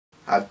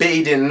I bet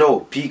he didn't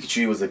know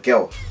Pikachu was a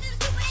girl.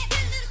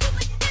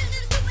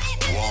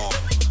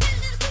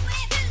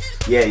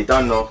 Yeah, you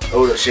done know.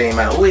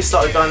 odotsheaman. Always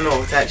started done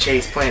know. That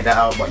Chase pointed that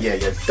out, but yeah,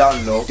 you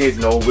done know. Did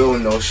know, will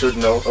know, should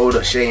know.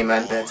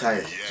 odotsheaman. They're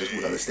tired. Just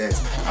walk down the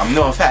stairs. I'm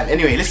not a fan.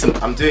 Anyway, listen,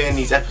 I'm doing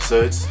these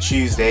episodes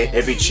Tuesday.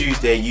 Every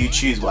Tuesday, you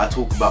choose what I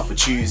talk about for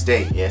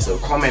Tuesday. Yeah, so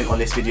comment on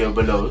this video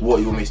below what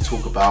you want me to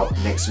talk about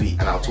next week,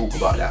 and I'll talk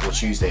about that. Or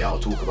Tuesday, I'll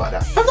talk about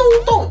that.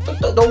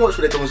 Don't watch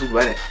what they don't talk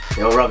about, innit?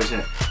 They're all rubbish,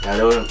 innit? Yeah,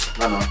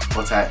 no,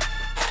 what type?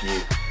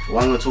 You.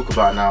 What I'm gonna talk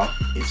about now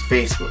is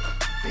Facebook.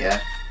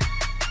 Yeah.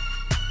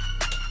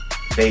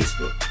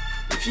 Facebook.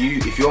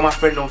 If you're my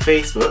friend on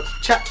Facebook,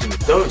 chat to me.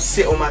 Don't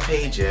sit on my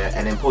page here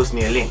and then post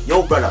me a link.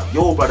 Yo brother,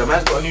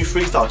 man's got a new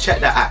freestyle,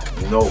 check that act.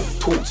 No,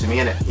 talk to me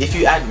innit. If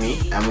you add me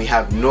and we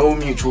have no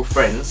mutual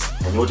friends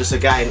and you're just a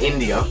guy in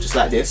India, just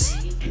like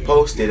this, you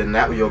posted and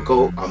that with your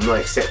goal, I'm not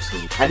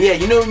accepting you. And yeah,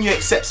 you know when you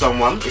accept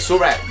someone, it's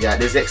alright. Yeah,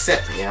 there's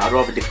accept. Yeah, I'd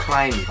rather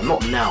decline you. I'm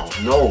not now.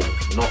 No.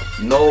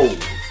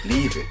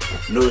 Leave it.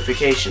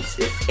 Notifications.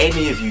 If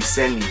any of you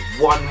send me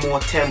one more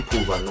temple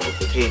run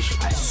notification,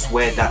 I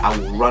swear that I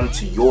will run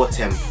to your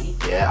temple.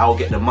 Yeah, I'll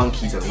get the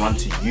monkeys and run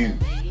to you.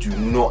 Do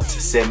not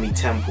send me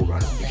temple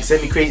run. You can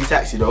send me crazy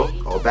taxi though.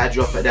 I'll badge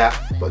you up at that.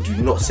 But do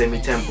not send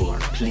me temple run,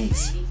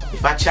 please.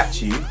 If I chat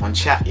to you on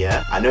chat,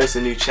 yeah, I know it's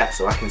a new chat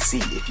so I can see.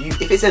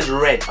 If it says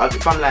red,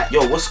 if I'm like,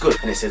 yo, what's good?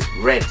 And it says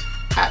red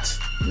at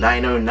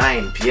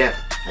 9:09 PM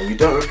and you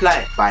don't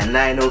reply by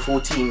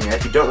 9:14, yeah,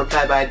 if you don't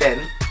reply by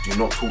then, do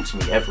not talk to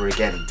me ever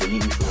again.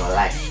 Delete me from your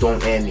life.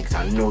 Don't air me because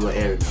I know you're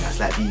airing me. That's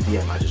like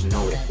BBM, I just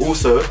know it.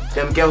 Also,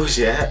 them girls,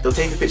 yeah, they'll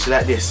take a picture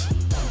like this.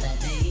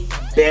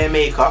 Bare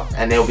makeup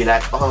and they'll be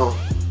like, oh,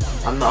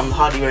 I'm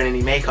hardly wearing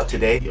any makeup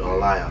today. You're a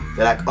liar.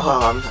 They're like,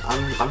 oh,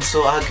 I'm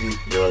so ugly.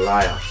 You're a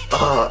liar.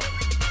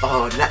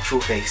 Oh,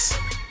 natural face.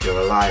 You're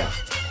a liar.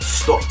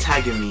 Stop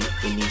tagging me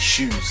in these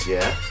shoes,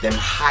 yeah? Them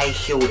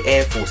high-heeled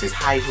Air Forces,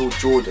 high-heeled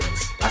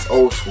Jordans. That's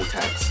old school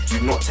tags. Do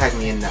not tag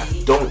me in that.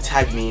 Don't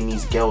tag me in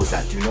these girls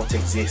that do not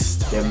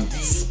exist. Them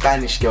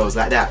Spanish girls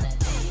like that.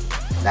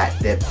 Like,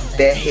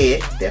 they're here,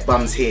 their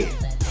bum's here.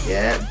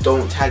 Yeah,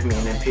 don't tag me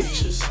in them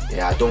pictures.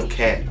 Yeah, I don't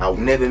care. I'll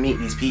never meet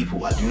these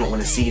people. I do not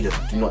want to see them.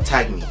 Do not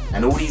tag me.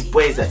 And all these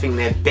boys that think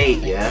they're bait,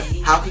 yeah?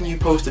 How can you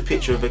post a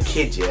picture of a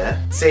kid, yeah?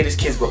 Say this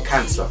kid's got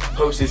cancer.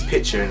 Post this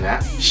picture and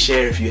that.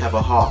 Share if you have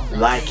a heart.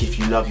 Like if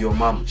you love your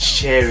mum.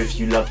 Share if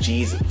you love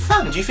Jesus.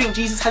 Fam, do you think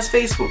Jesus has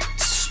Facebook?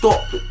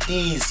 Stop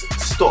these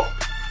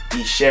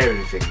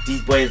sharing things.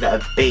 These boys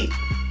that are bait.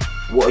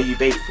 What are you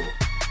bait for?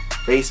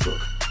 Facebook.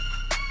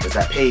 Does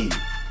that pay you?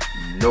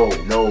 No.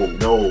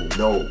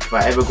 If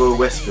I ever go to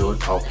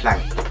Westfield, I'll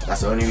plank.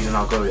 That's the only reason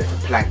I'll go there, to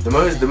plank. The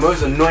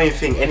most annoying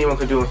thing anyone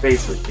can do on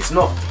Facebook, it's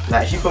not,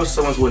 like if you post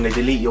someone's wall and they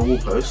delete your wall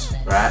post,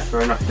 right,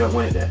 fair enough, you don't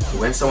want it there. But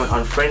when someone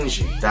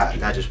unfriends you,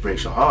 that just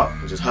breaks your heart.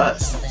 It just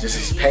hurts.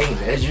 It's pain,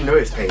 you know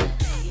it's pain.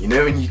 You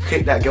know when you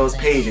click that girl's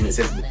page and it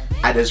says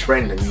add as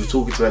friend and you were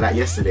talking to her like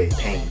yesterday,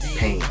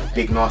 pain,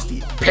 big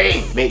nasty,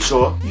 pain. Make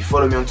sure you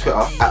follow me on Twitter,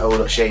 at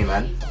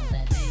odotsheaman.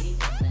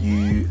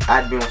 You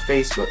add me on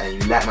Facebook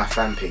and you like my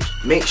fan page.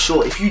 Make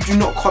sure if you do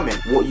not comment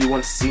what you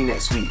want to see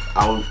next week,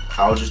 I'll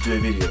just do a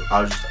video.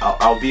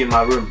 I'll be in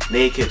my room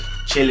naked,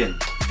 chilling,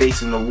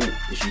 facing the wall.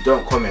 If you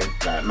don't comment,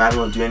 like man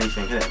won't do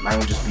anything, innit? Man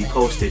will just be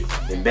posted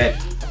in bed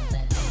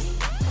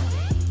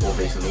or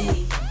facing the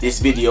wall. This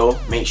video,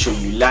 make sure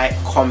you like,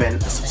 comment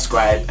and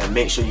subscribe, and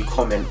make sure you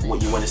comment what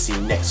you want to see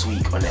next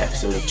week on the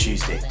episode of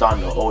Tuesday.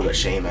 Done or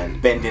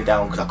odotsheaman. Bending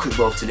down because I couldn't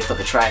go up to lift up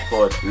the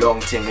tripod. Long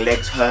thing,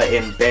 legs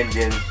hurting,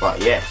 bending, but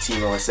yeah,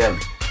 Team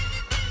OSM.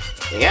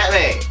 You get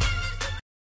me?